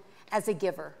known as a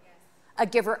giver. Yes. A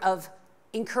giver of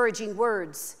encouraging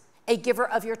words, a giver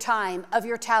of your time, of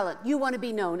your talent. You want to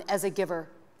be known as a giver.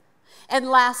 And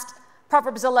last,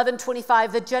 Proverbs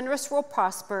 11:25, the generous will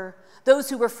prosper. Those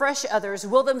who refresh others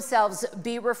will themselves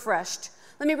be refreshed.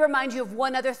 Let me remind you of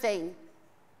one other thing.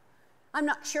 I'm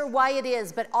not sure why it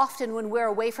is, but often when we're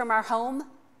away from our home,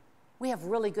 we have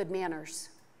really good manners.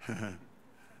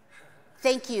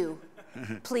 Thank you,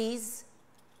 please.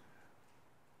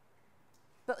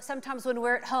 But sometimes when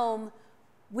we're at home,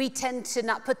 we tend to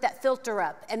not put that filter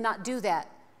up and not do that.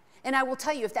 And I will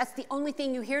tell you, if that's the only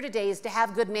thing you hear today is to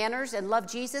have good manners and love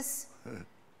Jesus,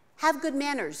 have good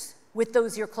manners with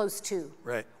those you're close to,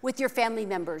 with your family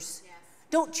members. Yes.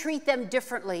 Don't treat them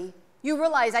differently. You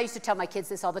realize, I used to tell my kids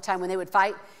this all the time when they would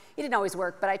fight. It didn't always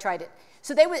work, but I tried it.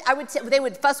 So they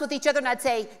would fuss with each other, and I'd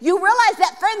say, you realize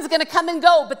that friend's going to come and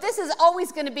go, but this is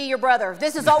always going to be your brother.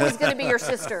 This is always going to be your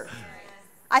sister.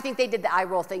 I think they did the eye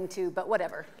roll thing too, but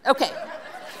whatever. Okay.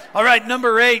 All right,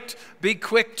 number 8, be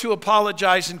quick to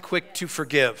apologize and quick to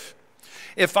forgive.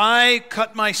 If I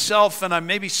cut myself and I'm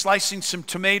maybe slicing some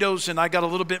tomatoes and I got a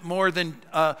little bit more than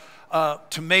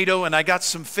tomato and I got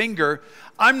some finger,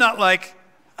 I'm not like,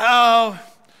 oh,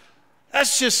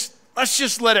 let's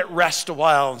just let it rest a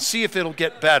while and see if it'll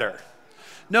get better.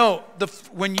 No,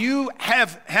 when you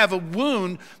have a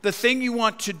wound, the thing you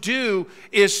want to do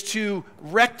is to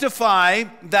rectify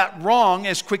that wrong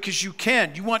as quick as you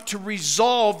can. You want to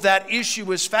resolve that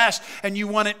issue as fast, and you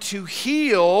want it to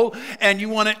heal, and you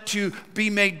want it to be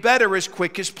made better as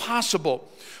quick as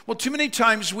possible. Well, too many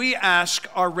times we ask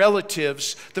our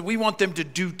relatives that we want them to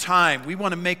do time. We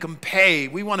want to make them pay.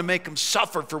 We want to make them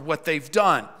suffer for what they've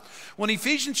done. Well, in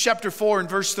Ephesians chapter 4 and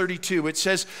verse 32, it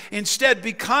says, instead,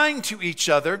 be kind to each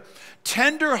other,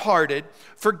 tender-hearted,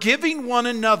 forgiving one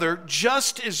another,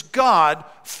 just as God,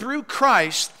 through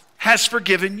Christ, has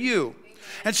forgiven you.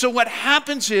 And so what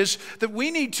happens is that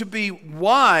we need to be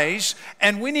wise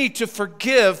and we need to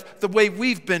forgive the way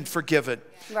we've been forgiven.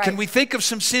 Right. Can we think of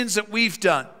some sins that we've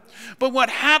done? But what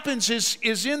happens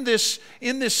is in this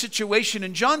situation,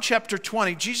 in John chapter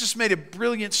 20, Jesus made a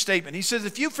brilliant statement. He says,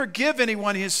 if you forgive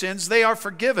anyone his sins, they are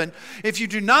forgiven. If you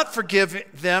do not forgive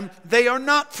them, they are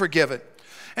not forgiven.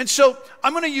 And so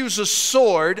I'm going to use a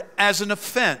sword as an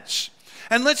offense.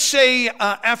 And let's say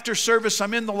after service,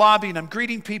 I'm in the lobby and I'm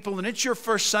greeting people and it's your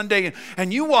first Sunday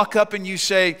and you walk up and you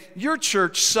say, your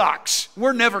church sucks.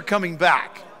 We're never coming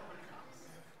back.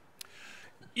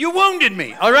 You wounded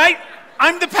me, all right?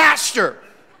 I'm the pastor.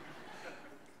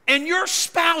 And your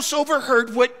spouse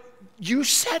overheard what you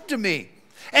said to me.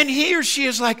 And he or she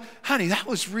is like, honey, that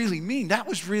was really mean. That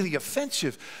was really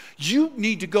offensive. You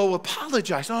need to go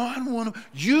apologize. Oh, I don't want to.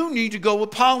 You need to go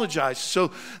apologize.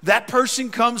 So that person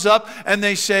comes up and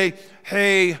they say,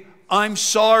 hey, I'm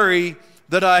sorry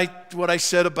that what I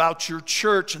said about your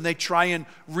church. And they try and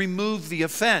remove the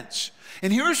offense.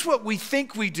 And here's what we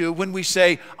think we do when we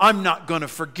say, I'm not going to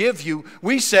forgive you.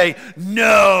 We say,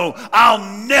 no,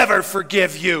 I'll never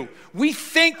forgive you. We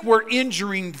think we're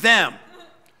injuring them.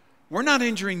 We're not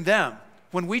injuring them.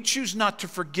 When we choose not to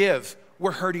forgive,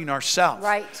 we're hurting ourselves.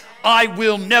 Right. I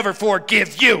will never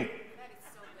forgive you.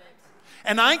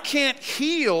 And I can't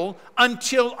heal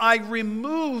until I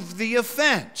remove the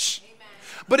offense.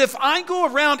 But if I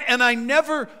go around and I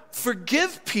never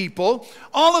forgive people,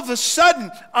 all of a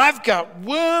sudden I've got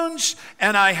wounds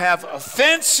and I have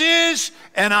offenses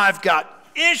and I've got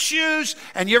issues.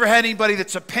 And you ever had anybody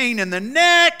that's a pain in the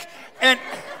neck?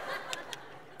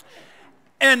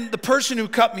 And the person who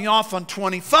cut me off on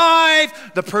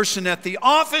 25, the person at the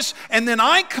office, and then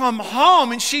I come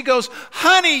home and she goes,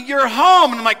 honey, you're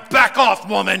home. And I'm like, back off,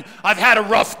 woman. I've had a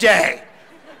rough day.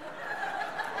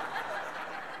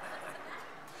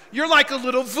 You're like a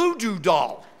little voodoo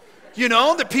doll, you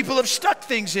know, that people have stuck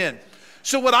things in.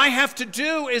 So what I have to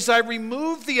do is I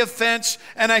remove the offense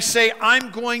and I say, I'm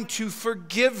going to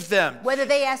forgive them. Whether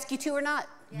they ask you to or not.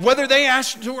 Whether they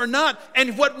ask to or not.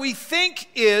 And what we think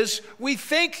is, we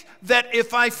think that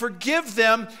if I forgive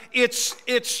them, it's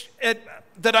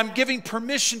that I'm giving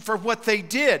permission for what they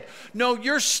did. No,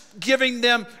 you're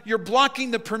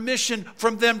blocking the permission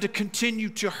from them to continue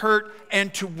to hurt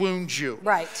and to wound you.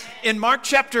 Right. In Mark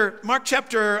chapter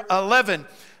 11,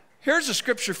 here's a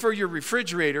scripture for your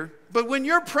refrigerator. But when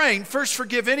you're praying, first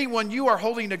forgive anyone you are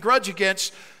holding a grudge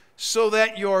against, so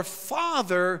that your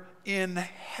Father in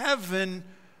heaven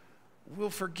will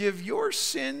forgive your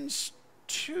sins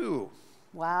too.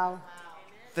 Wow.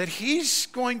 That he's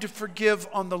going to forgive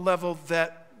on the level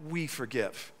that we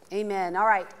forgive. Amen. All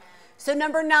right. So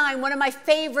number 9, one of my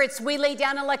favorites, we lay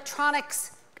down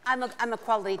electronics. I'm a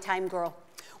quality time girl.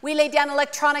 We lay down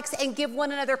electronics and give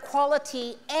one another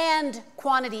quality and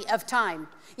quantity of time.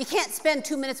 You can't spend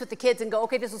 2 minutes with the kids and go,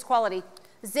 okay, this was quality.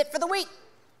 This is it for the week.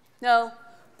 No.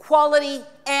 Quality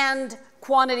and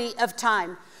quantity of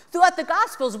time. Throughout the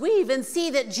Gospels, we even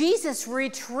see that Jesus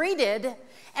retreated,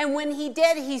 and when he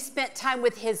did, he spent time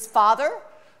with his Father,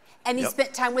 and he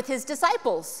spent time with his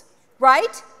disciples,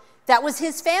 right? That was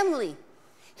his family.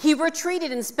 He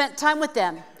retreated and spent time with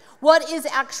them. What is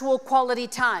actual quality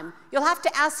time? You'll have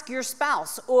to ask your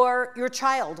spouse or your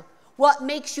child, what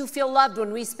makes you feel loved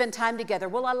when we spend time together?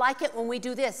 Well, I like it when we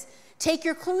do this. Take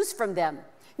your clues from them.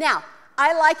 Now,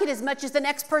 I like it as much as the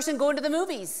next person going to the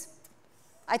movies.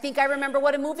 I think I remember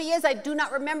what a movie is. I do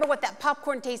not remember what that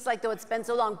popcorn tastes like, though it's been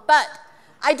so long. But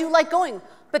I do like going.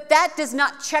 But that does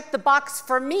not check the box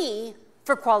for me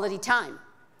for quality time.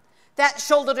 That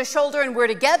shoulder to shoulder and we're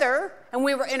together and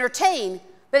we were entertained,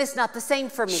 but it's not the same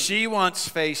for me. She wants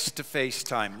face-to-face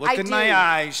time. Look in my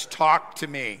eyes, talk to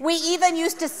me. We even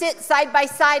used to sit side by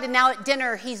side, and now at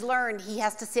dinner he's learned he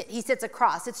has to sit, he sits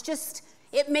across. It's just,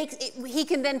 he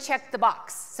can then check the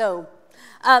box. So,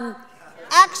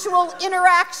 actual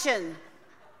interaction,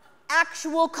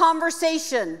 actual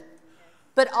conversation,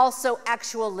 but also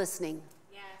actual listening.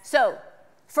 Yes. So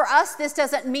for us, this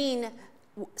doesn't mean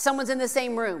someone's in the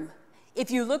same room.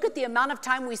 If you look at the amount of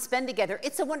time we spend together,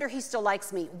 it's a wonder he still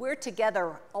likes me. We're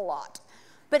together a lot.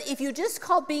 But if you just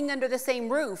call being under the same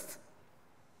roof,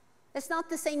 it's not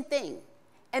the same thing.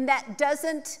 And that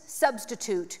doesn't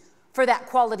substitute for that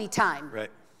quality time.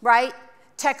 Right. Right?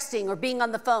 Texting or being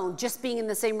on the phone, just being in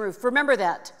the same roof. Remember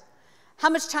that. How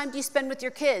much time do you spend with your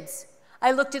kids?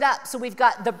 I looked it up. So we've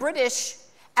got the British,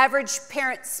 average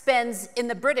parent spends in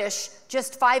the British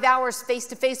just 5 hours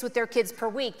face-to-face with their kids per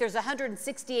week. There's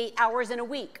 168 hours in a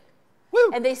week.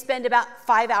 Woo. And they spend about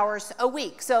 5 hours a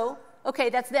week. So, okay,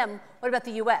 that's them. What about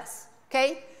the U.S.?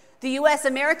 Okay? The U.S.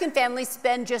 American families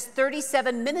spend just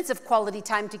 37 minutes of quality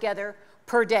time together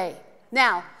per day.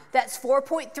 Now, that's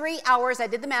 4.3 hours, I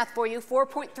did the math for you,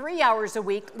 4.3 hours a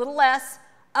week, a little less,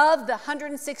 of the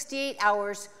 168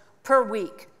 hours per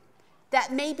week.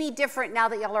 That may be different now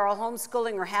that y'all are all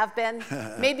homeschooling or have been.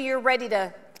 Maybe you're ready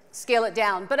to scale it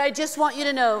down. But I just want you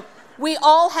to know, we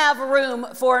all have room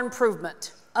for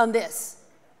improvement on this,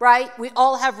 right? We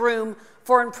all have room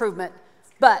for improvement.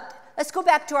 But let's go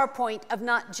back to our point of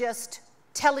not just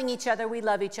telling each other we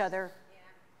love each other,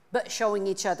 but showing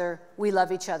each other we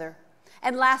love each other.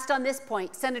 And last on this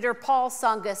point, Senator Paul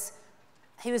Tsongas,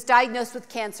 he was diagnosed with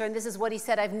cancer, and this is what he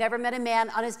said: "I've never met a man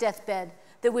on his deathbed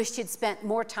that wished he'd spent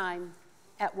more time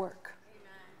at work."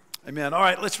 Amen. All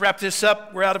right, let's wrap this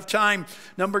up. We're out of time.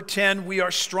 Number 10, we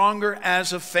are stronger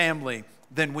as a family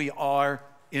than we are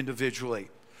individually.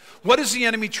 What does the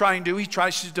enemy try and do? He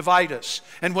tries to divide us.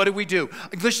 And what do?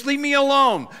 Just leave me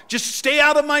alone. Just stay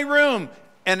out of my room.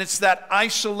 And it's that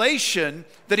isolation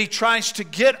that he tries to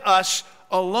get us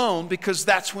alone, because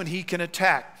that's when he can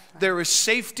attack. There is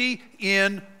safety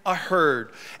in a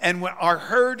herd, and when our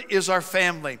herd is our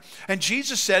family. And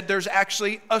Jesus said there's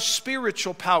actually a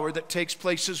spiritual power that takes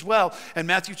place as well. In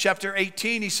Matthew chapter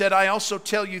 18, he said, "I also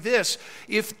tell you this,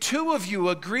 if two of you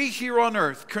agree here on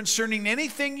earth concerning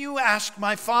anything you ask,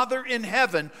 my Father in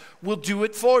heaven will do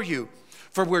it for you.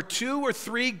 For where 2 or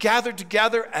 3 gathered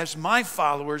together as my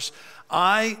followers,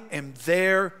 I am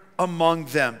there among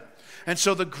them." And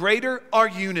so the greater our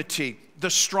unity,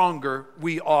 the stronger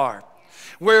we are.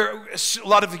 Where a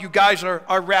lot of you guys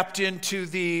are wrapped into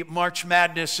the March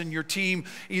Madness, and your team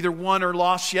either won or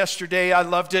lost yesterday. I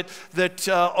loved it that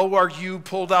ORU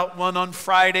pulled out one on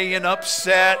Friday and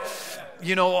upset,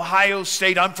 you know, Ohio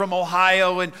State. I'm from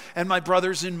Ohio, and my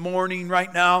brother's in mourning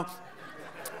right now.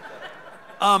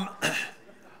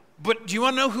 But do you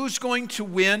want to know who's going to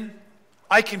win?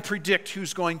 I can predict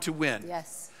who's going to win.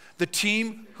 Yes. The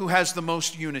team who has the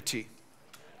most unity.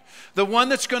 The one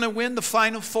that's going to win the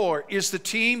Final Four is the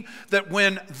team that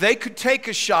when they could take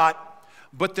a shot,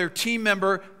 but their team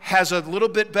member has a little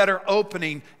bit better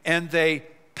opening and they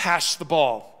pass the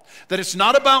ball. That it's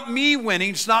not about me winning,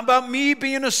 it's not about me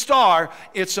being a star,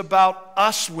 it's about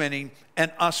us winning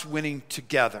and us winning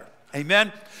together.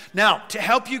 Amen? Now, to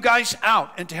help you guys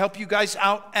out and to help you guys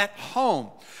out at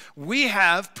home, we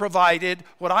have provided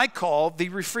what I call the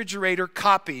refrigerator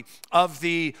copy of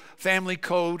the Family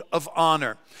Code of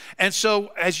Honor. And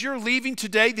so as you're leaving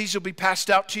today, these will be passed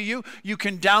out to you. You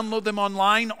can download them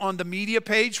online on the media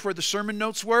page where the sermon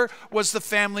notes was the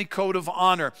Family Code of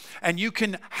Honor. And you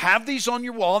can have these on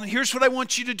your wall. And here's what I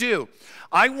want you to do.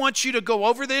 I want you to go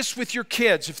over this with your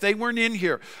kids. If they weren't in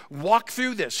here, walk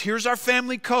through this. Here's our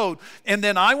family code. And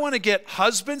then I want to get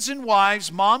husbands and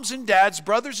wives, moms and dads,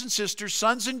 brothers and sisters,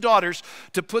 sons and daughters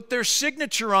to put their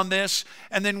signature on this.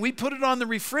 And then we put it on the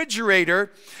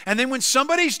refrigerator. And then when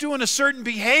somebody's doing a certain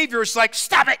behavior, it's like,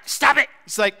 stop it, stop it.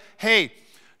 It's like, hey,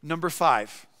 number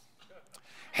 5.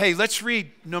 Hey, let's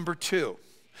read number 2.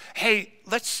 Hey,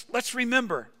 let's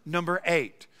remember number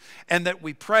 8. And that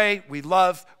we pray, we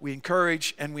love, we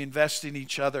encourage, and we invest in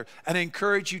each other. And I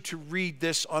encourage you to read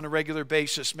this on a regular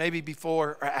basis, maybe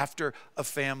before or after a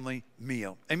family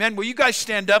meal. Amen. Will you guys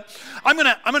stand up? I'm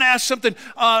gonna ask something.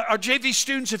 Our JV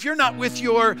students, if you're not with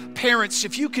your parents,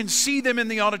 if you can see them in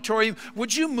the auditorium,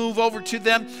 would you move over to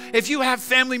them? If you have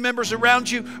family members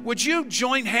around you, would you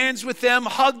join hands with them,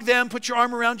 hug them, put your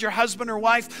arm around your husband or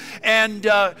wife? And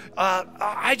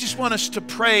I just want us to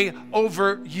pray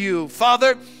over you.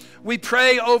 Father, we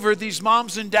pray over these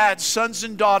moms and dads, sons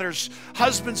and daughters,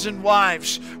 husbands and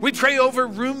wives. We pray over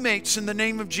roommates in the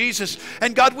name of Jesus.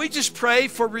 And God, we just pray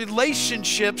for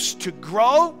relationships to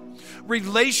grow,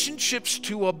 relationships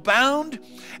to abound,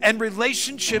 and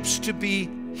relationships to be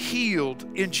healed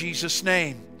in Jesus'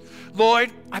 name.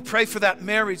 Lord, I pray for that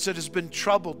marriage that has been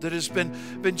troubled, that has been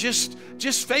just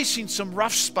facing some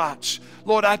rough spots.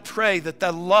 Lord, I pray that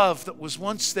the love that was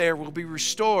once there will be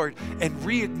restored and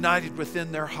reignited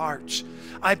within their hearts.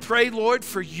 I pray, Lord,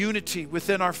 for unity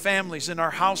within our families and our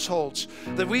households,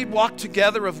 that we walk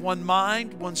together of one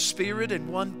mind, one spirit, and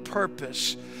one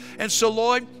purpose. And so,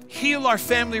 Lord, heal our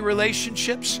family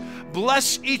relationships.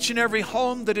 Bless each and every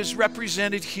home that is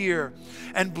represented here.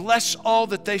 And bless all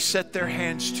that they set their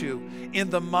hands to. In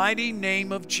the mighty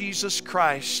name of Jesus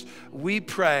Christ, we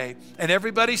pray. And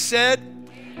everybody said,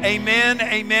 amen,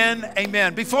 amen,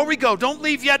 amen. Before we go, don't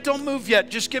leave yet, don't move yet.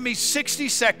 Just give me 60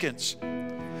 seconds.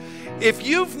 If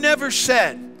you've never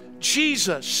said,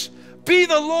 Jesus, be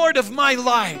the Lord of my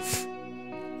life,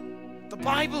 the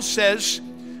Bible says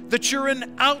that you're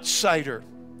an outsider,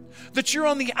 that you're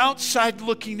on the outside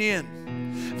looking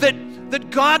in, that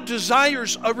God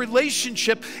desires a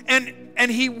relationship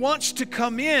and He wants to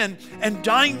come in and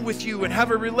dine with you and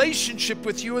have a relationship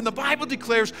with you. And the Bible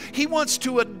declares He wants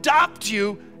to adopt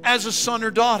you as a son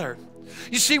or daughter.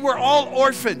 You see, we're all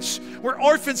orphans. We're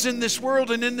orphans in this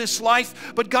world and in this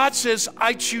life, but God says,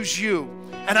 I choose you,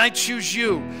 and I choose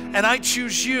you, and I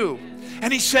choose you.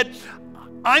 And he said,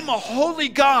 I'm a holy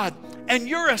God, and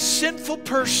you're a sinful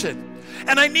person,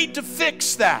 and I need to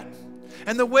fix that.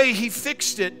 And the way he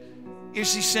fixed it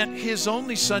is he sent his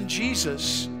only son,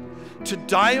 Jesus, to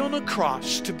die on a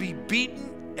cross, to be beaten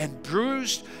and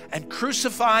bruised and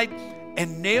crucified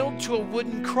and nailed to a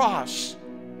wooden cross,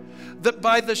 that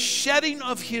by the shedding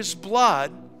of his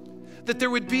blood, that there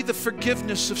would be the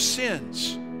forgiveness of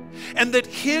sins, and that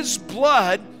his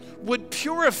blood would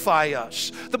purify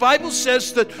us. The Bible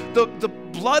says that the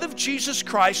blood of Jesus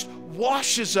Christ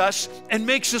washes us and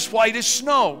makes us white as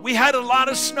snow. We had a lot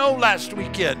of snow last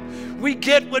weekend. We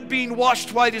get what being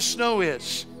washed white as snow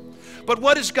is. But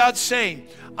what is God saying?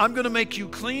 I'm going to make you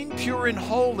clean, pure, and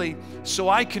holy so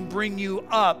I can bring you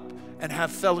up and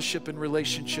have fellowship and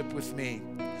relationship with me.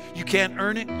 You can't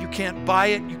earn it. You can't buy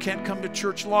it. You can't come to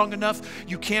church long enough.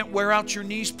 You can't wear out your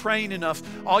knees praying enough.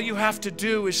 All you have to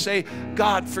do is say,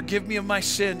 God, forgive me of my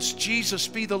sins. Jesus,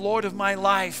 be the Lord of my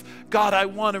life. God, I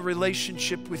want a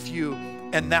relationship with you.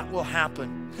 And that will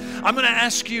happen. I'm going to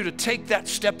ask you to take that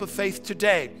step of faith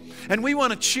today. And we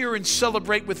want to cheer and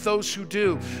celebrate with those who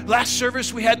do. Last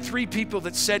service, we had 3 people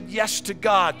that said yes to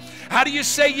God. How do you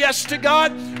say yes to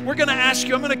God? We're going to ask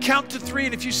you, I'm going to count to 3.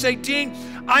 And if you say, Dean,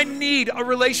 I need a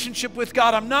relationship with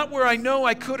God. I'm not where I know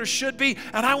I could or should be,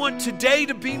 and I want today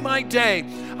to be my day.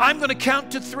 I'm going to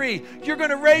count to 3. You're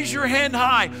going to raise your hand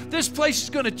high. This place is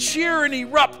going to cheer and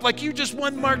erupt like you just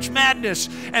won March Madness.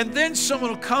 And then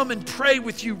someone will come and pray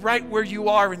with you right where you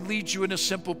are and lead you in a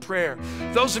simple prayer.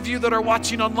 Those of you that are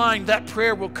watching online, that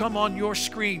prayer will come on your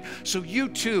screen so you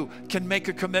too can make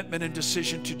a commitment and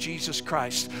decision to Jesus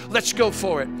Christ. Let's go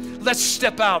for it. Let's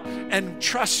step out and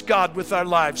trust God with our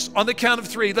lives. On the count of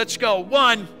 3, let's go.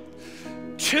 1,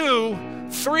 2,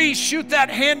 3. Shoot that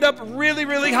hand up really,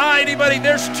 really high. Anybody?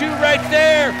 There's 2 right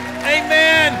there.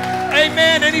 Amen.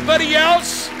 Amen. Anybody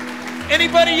else?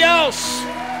 Anybody else?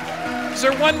 Is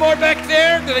there one more back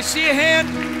there? Did I see a hand?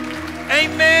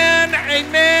 Amen.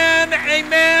 Amen.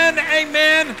 Amen.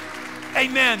 Amen.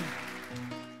 Amen.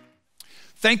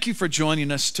 Thank you for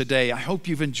joining us today. I hope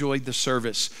you've enjoyed the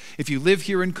service. If you live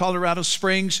here in Colorado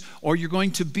Springs or you're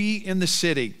going to be in the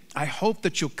city, I hope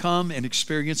that you'll come and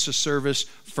experience the service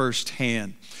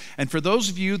firsthand. And for those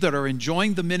of you that are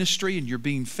enjoying the ministry and you're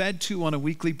being fed to on a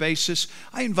weekly basis,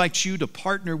 I invite you to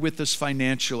partner with us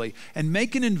financially and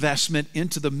make an investment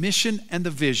into the mission and the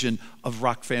vision of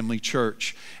Rock Family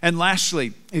Church. And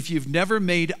lastly, if you've never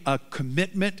made a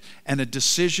commitment and a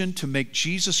decision to make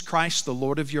Jesus Christ the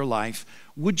Lord of your life,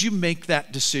 would you make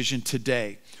that decision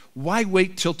today? Why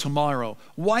wait till tomorrow?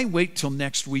 Why wait till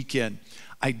next weekend?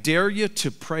 I dare you to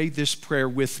pray this prayer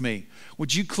with me.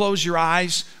 Would you close your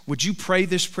eyes? Would you pray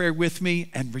this prayer with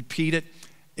me and repeat it?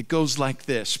 It goes like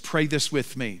this. Pray this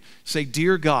with me. Say,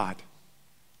 Dear God,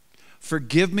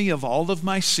 forgive me of all of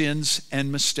my sins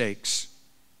and mistakes.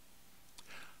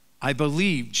 I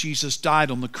believe Jesus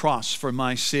died on the cross for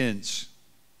my sins,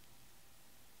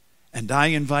 and I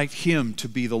invite him to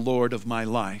be the Lord of my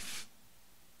life.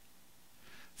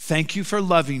 Thank you for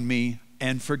loving me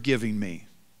and forgiving me.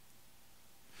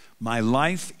 My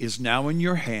life is now in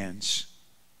your hands.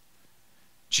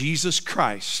 Jesus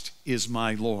Christ is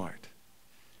my Lord.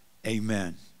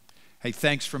 Amen. Hey,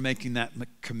 thanks for making that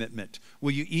commitment. Will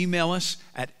you email us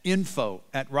at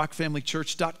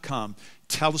info@rockfamilychurch.com.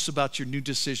 Tell us about your new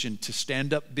decision to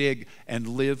stand up big and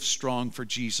live strong for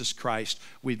Jesus Christ.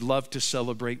 We'd love to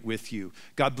celebrate with you.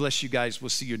 God bless you guys. We'll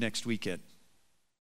see you next weekend.